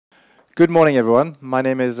Good morning, everyone. My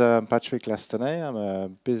name is Patrick Lastennet. I'm a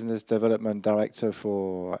business development director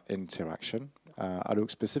for Interxion. I look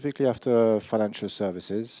specifically after financial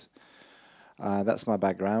services. That's my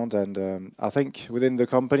background, and I think within the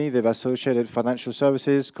company they've associated financial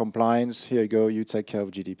services, compliance. Here you go, you take care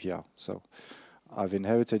of GDPR. So I've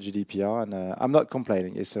inherited GDPR, and I'm not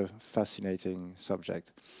complaining. It's a fascinating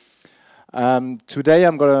subject. Today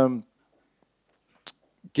I'm going to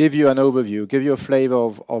give you an overview, give you a flavor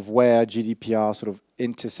of where GDPR sort of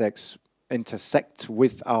intersect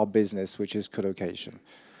with our business, which is colocation.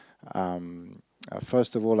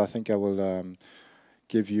 First of all, I think I will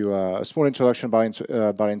give you a small introduction about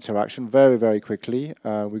Interxion very, very quickly.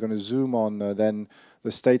 We're going to zoom on then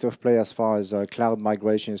the state of play as far as cloud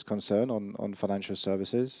migration is concerned on financial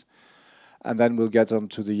services. And then we'll get on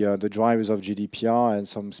to the drivers of GDPR and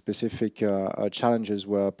some specific challenges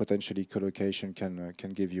where potentially colocation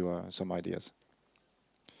can give you some ideas.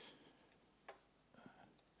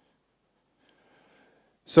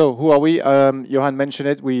 So who are we? Johan mentioned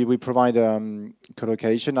it. We provide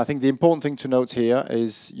colocation. I think the important thing to note here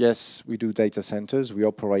is, yes, we do data centers. We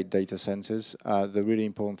operate data centers. The really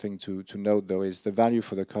important thing to note, though, is the value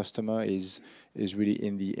for the customer is really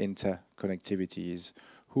in the interconnectivity, is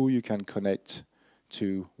who you can connect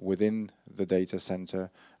to within the data center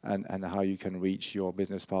and how you can reach your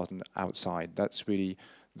business partner outside. That's really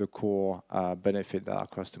the core benefit that our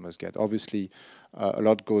customers get. Obviously, a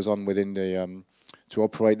lot goes on within the to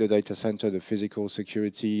operate the data center, the physical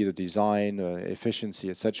security, the design, efficiency,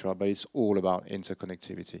 etc. But it's all about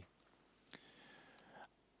interconnectivity.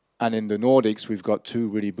 And in the Nordics, we've got two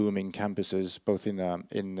really booming campuses, both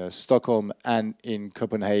in Stockholm and in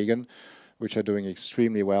Copenhagen, which are doing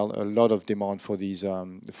extremely well. A lot of demand for these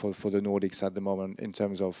for the Nordics at the moment in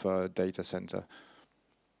terms of data center.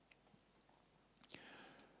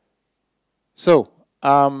 So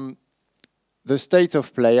the state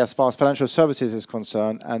of play as far as financial services is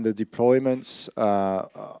concerned and the deployments,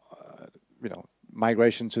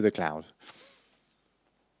 migration to the cloud.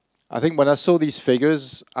 I think when I saw these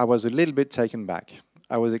figures, I was a little bit taken back.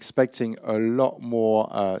 I was expecting a lot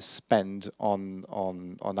more spend on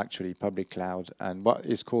actually public cloud and what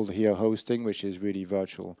is called here hosting, which is really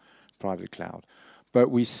virtual private cloud.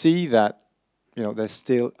 But we see that there's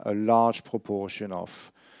still a large proportion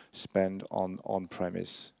of spend on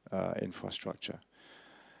on-premise infrastructure,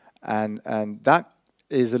 and that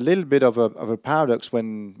is a little bit of a paradox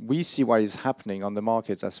when we see what is happening on the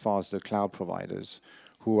markets as far as the cloud providers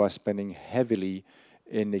who are spending heavily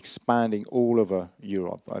in expanding all over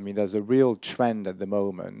Europe. I mean, there's a real trend at the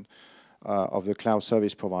moment of the cloud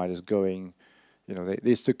service providers going,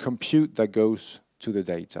 there's the compute that goes to the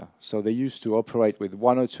data. So they used to operate with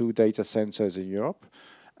 1 or 2 data centers in Europe,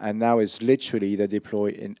 and now it's literally they deploy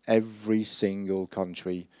in every single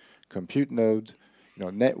country, compute node,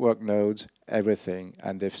 network nodes, everything.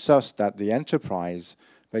 And they've sussed that the enterprise,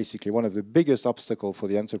 basically one of the biggest obstacles for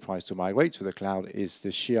the enterprise to migrate to the cloud is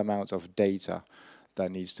the sheer amount of data that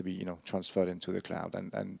needs to be transferred into the cloud,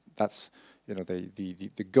 and that's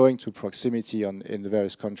the going to proximity in the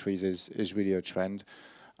various countries is really a trend,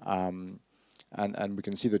 and we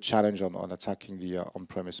can see the challenge on attacking the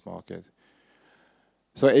on-premise market.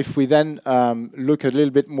 So if we then look a little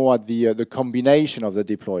bit more at the combination of the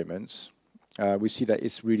deployments, we see that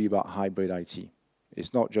it's really about hybrid IT.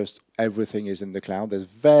 It's not just everything is in the cloud. There's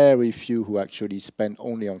very few who actually spend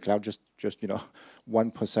only on cloud, just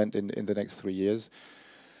 1% in the next 3 years.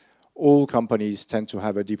 All companies tend to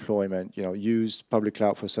have a deployment, use public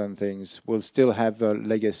cloud for certain things, will still have a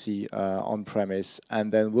legacy on-premise, and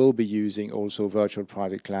then will be using also virtual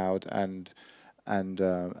private cloud and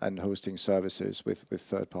hosting services with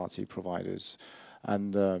third-party providers.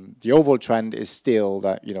 And the overall trend is still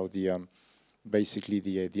that basically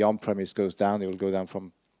the on-premise goes down. It will go down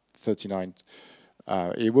from 39.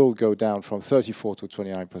 It will go down from 34 to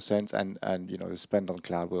 29%, and the spend on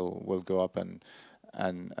cloud will go up and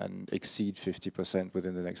exceed 50%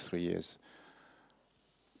 within the next 3 years.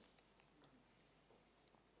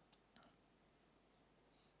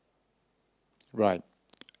 Right.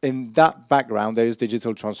 In that background, there is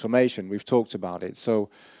digital transformation. We've talked about it.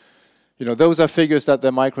 So, those are figures that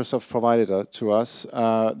the Microsoft provided to us.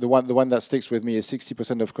 The one that sticks with me is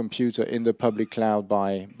 60% of computer in the public cloud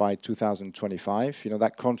by 2025.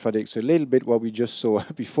 That contradicts a little bit what we just saw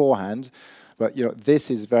beforehand. But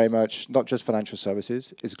this is very much not just financial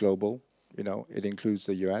services; it's global. It includes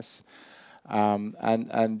the US, and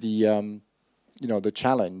the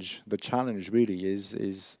challenge really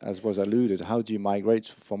is, as was alluded, how do you migrate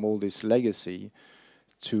from all this legacy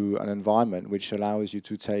to an environment which allows you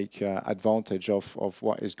to take advantage of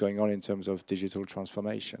what is going on in terms of digital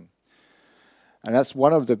transformation. And that's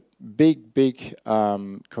one of the big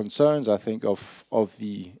concerns, I think, of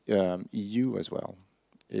the EU as well,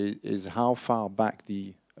 is how far back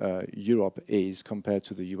the Europe is compared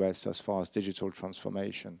to the US as far as digital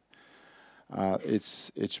transformation.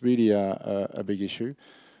 It's really a big issue.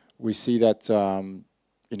 We see that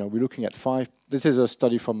we're looking at this is a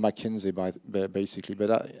study from McKinsey, basically,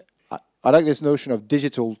 but I like this notion of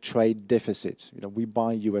digital trade deficit. We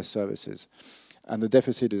buy US services, and the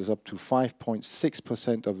deficit is up to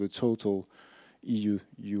 5.6% of the total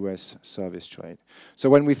EU-US service trade. So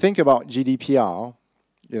when we think about GDPR,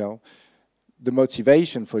 the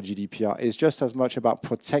motivation for GDPR is just as much about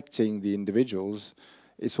protecting the individuals.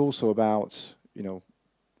 It's also about,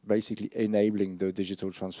 basically enabling the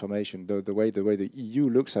digital transformation. The way the EU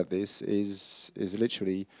looks at this is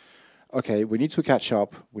literally, okay, we need to catch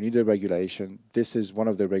up. We need a regulation. This is one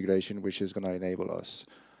of the regulations which is going to enable us,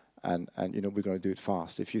 and we're going to do it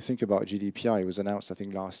fast. If you think about GDPR, it was announced I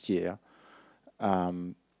think last year,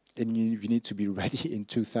 and you need to be ready in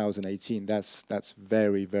 2018. That's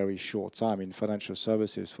very short time in financial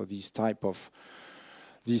services for these type of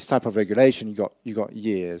regulation. You got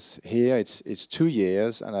years. Here it's 2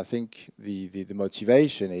 years, and I think the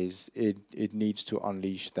motivation is it needs to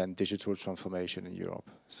unleash then digital transformation in Europe.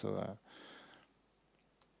 So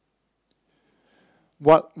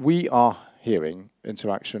what we are hearing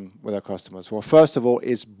interaction with our customers, well, first of all,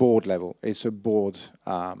 is board level. It's a board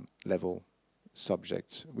level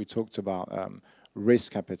subject. We talked about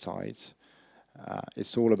risk appetite.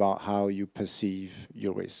 It's all about how you perceive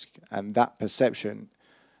your risk, and that perception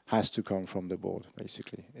has to come from the board,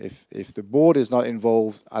 basically. If the board is not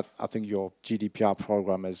involved, I think your GDPR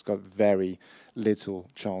program has got very little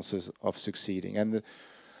chances of succeeding. And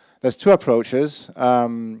there's two approaches.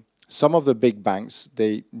 Some of the big banks,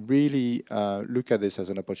 they really look at this as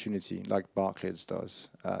an opportunity, like Barclays does.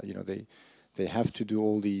 They have to do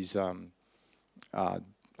all these. They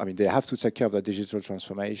have to take care of the digital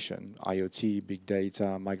transformation, IoT, big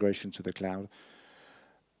data, migration to the cloud.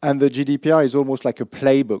 And the GDPR is almost like a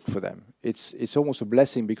playbook for them. It's almost a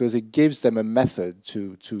blessing because it gives them a method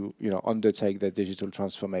to undertake their digital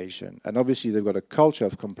transformation. And obviously they've got a culture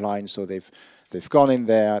of compliance, so they've gone in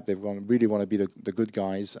there. They really want to be the good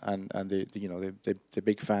guys, and they're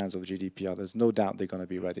big fans of GDPR. There's no doubt they're going to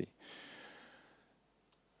be ready.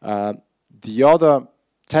 The other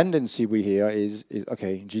tendency we hear is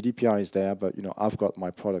okay, GDPR is there, but I've got my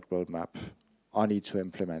product roadmap. I need to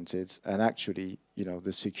implement it, and actually,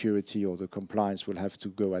 the security or the compliance will have to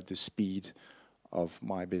go at the speed of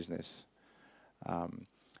my business, and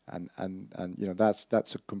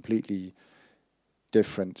that's a completely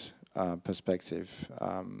different perspective.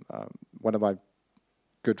 One of my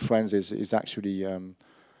good friends is actually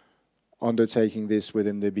undertaking this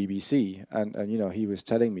within the BBC, and he was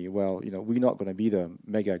telling me, well, we're not going to be the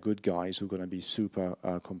mega good guys who are going to be super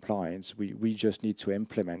compliant. We just need to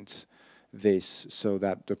implement this so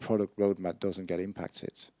that the product roadmap doesn't get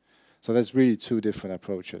impacted. So there's really two different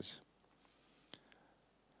approaches.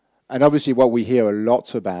 And obviously what we hear a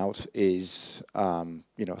lot about is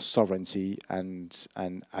sovereignty and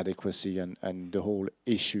adequacy and the whole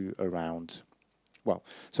issue around, well,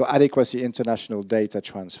 so adequacy, international data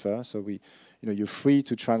transfer. So you're free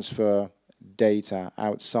to transfer data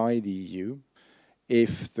outside the EU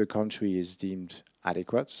if the country is deemed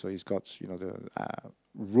adequate. So it's got the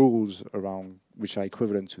rules around which are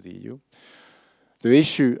equivalent to the EU. The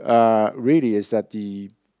issue really is that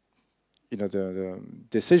the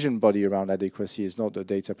decision body around adequacy is not the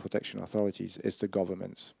data protection authorities, it's the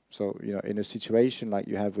governments. So in a situation like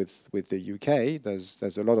you have with the UK,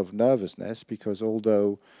 there's a lot of nervousness because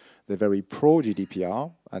although they're very pro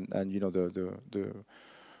GDPR and the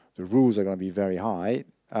rules are going to be very high,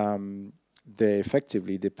 they're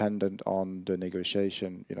effectively dependent on the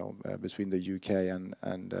negotiation, between the UK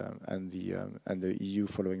and the EU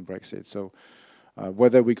following Brexit. So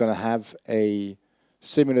whether we're going to have a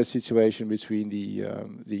similar situation between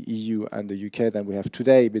the EU and the UK than we have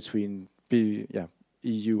today between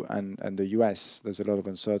EU and the US, there's a lot of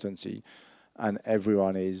uncertainty, and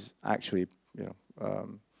everyone is actually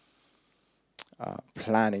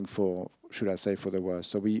planning for, should I say, for the worst.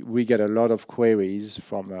 So we get a lot of queries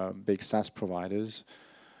from big SaaS providers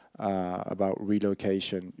about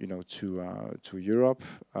relocation, to Europe.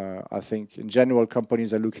 I think in general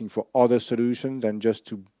companies are looking for other solutions than just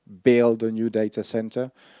to build a new data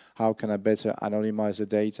center. How can I better anonymize the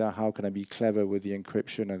data? How can I be clever with the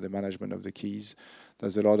encryption and the management of the keys?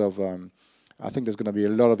 There's a lot of, I think there's going to be a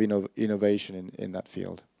lot of innovation in that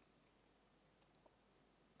field.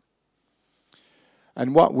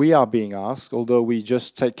 And what we are being asked, although we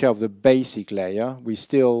just take care of the basic layer, we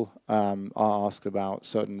still are asked about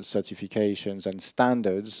certain certifications and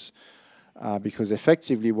standards, because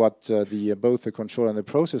effectively what both the controller and the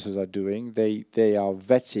processors are doing, they are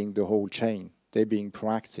vetting the whole chain. They're being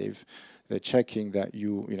proactive. They're checking that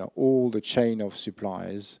all the chain of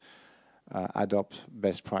suppliers adopt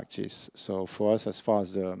best practice. So for us, as far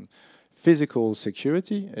as the physical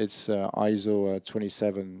security, it's ISO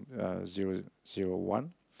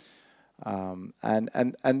 27001,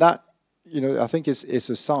 and that I think it's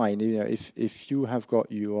a sign. If you have got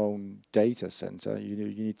your own data center, you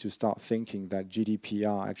need to start thinking that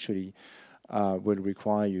GDPR actually will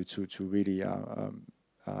require you to really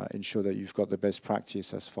ensure that you've got the best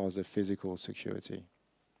practice as far as the physical security.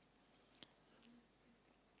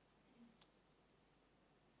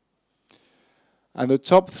 And the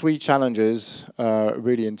top three challenges,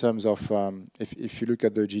 really, in terms of if you look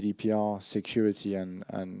at the GDPR security and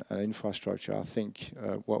infrastructure, I think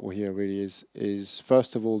what we hear really is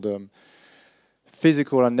first of all the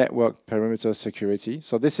physical and network perimeter security.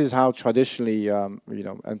 So this is how traditionally,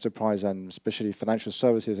 enterprise and especially financial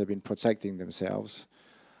services have been protecting themselves.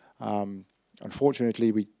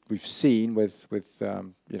 Unfortunately, we've seen with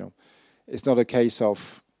it's not a case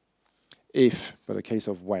of if, but a case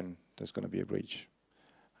of when there's going to be a breach.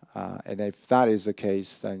 And if that is the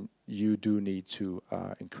case, then you do need to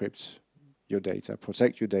encrypt your data,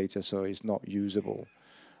 protect your data so it's not usable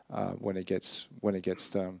when the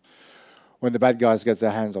bad guys get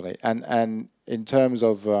their hands on it. And in terms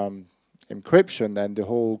of encryption, then the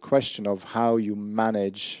whole question of how you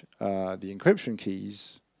manage the encryption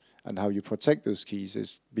keys and how you protect those keys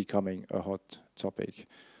is becoming a hot topic.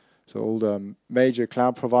 So all the major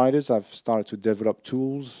cloud providers have started to develop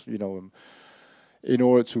tools, in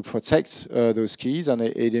order to protect those keys, and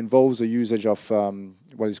it involves the usage of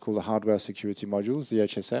what is called the hardware security modules, the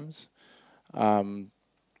HSMs. And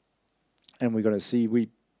we're going to see. We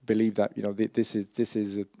believe that this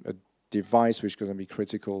is a device which is going to be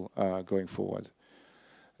critical going forward.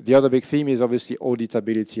 The other big theme is obviously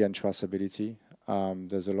auditability and traceability.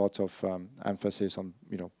 There's a lot of emphasis on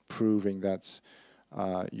proving that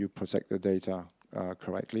you protect the data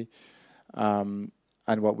correctly. And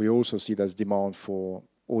what we also see, there's demand for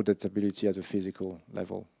auditability at a physical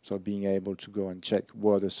level. So being able to go and check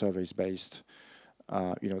where the server is based,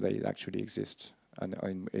 that it actually exists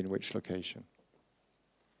and in which location.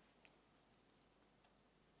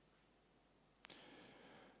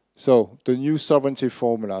 So the new sovereignty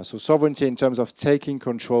formula. So sovereignty in terms of taking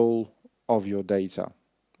control of your data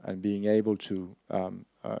and being able to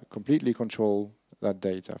completely control that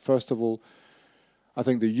data. First of all, I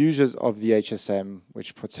think the users of the HSM,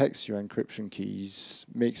 which protects your encryption keys,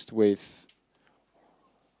 mixed with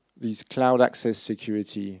these cloud access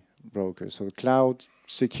security brokers. So the cloud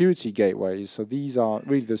security gateways. So these are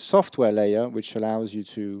really the software layer which allows you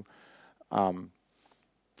to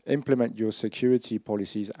implement your security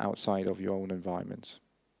policies outside of your own environment.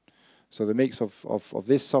 So the mix of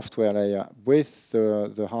this software layer with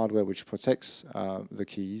the hardware which protects the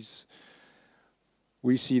keys,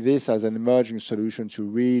 we see this as an emerging solution to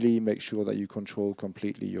really make sure that you control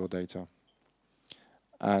completely your data.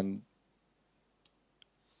 And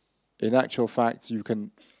in actual fact, you can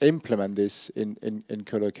implement this in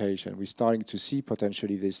co-location. We're starting to see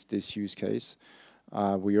potentially this use case.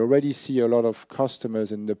 We already see a lot of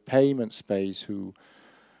customers in the payment space who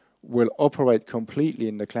will operate completely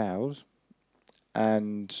in the cloud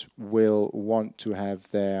and will want to have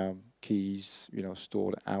their keys,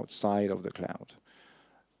 stored outside of the cloud.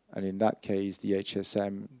 And in that case, the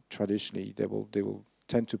HSM traditionally they will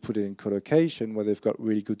tend to put it in co-location where they've got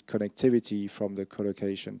really good connectivity from the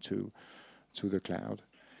co-location to the cloud.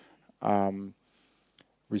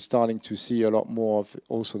 We're starting to see a lot more of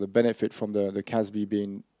also the benefit from the CASB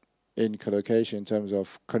being in co-location in terms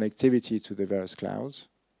of connectivity to the various clouds.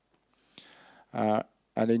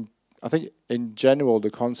 And I think in general, the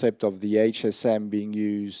concept of the HSM being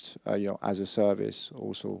used as a service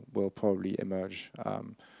also will probably emerge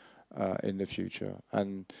in the future.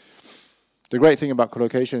 And the great thing about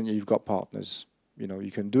co-location, you've got partners.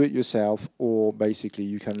 You can do it yourself, or basically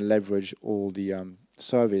you can leverage all the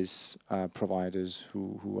service providers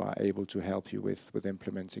who are able to help you with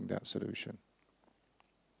implementing that solution.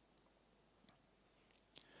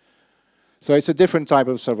 So it's a different type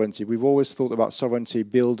of sovereignty. We've always thought about sovereignty,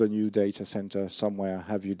 build a new data center somewhere,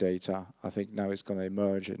 have your data. I think now it's going to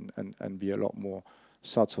emerge and be a lot more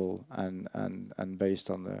subtle and based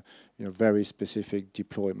on the very specific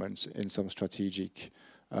deployments in some strategic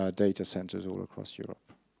data centers all across Europe.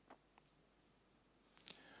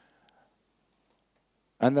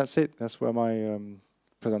 And that's it. That's where my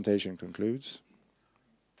presentation concludes.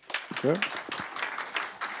 Okay.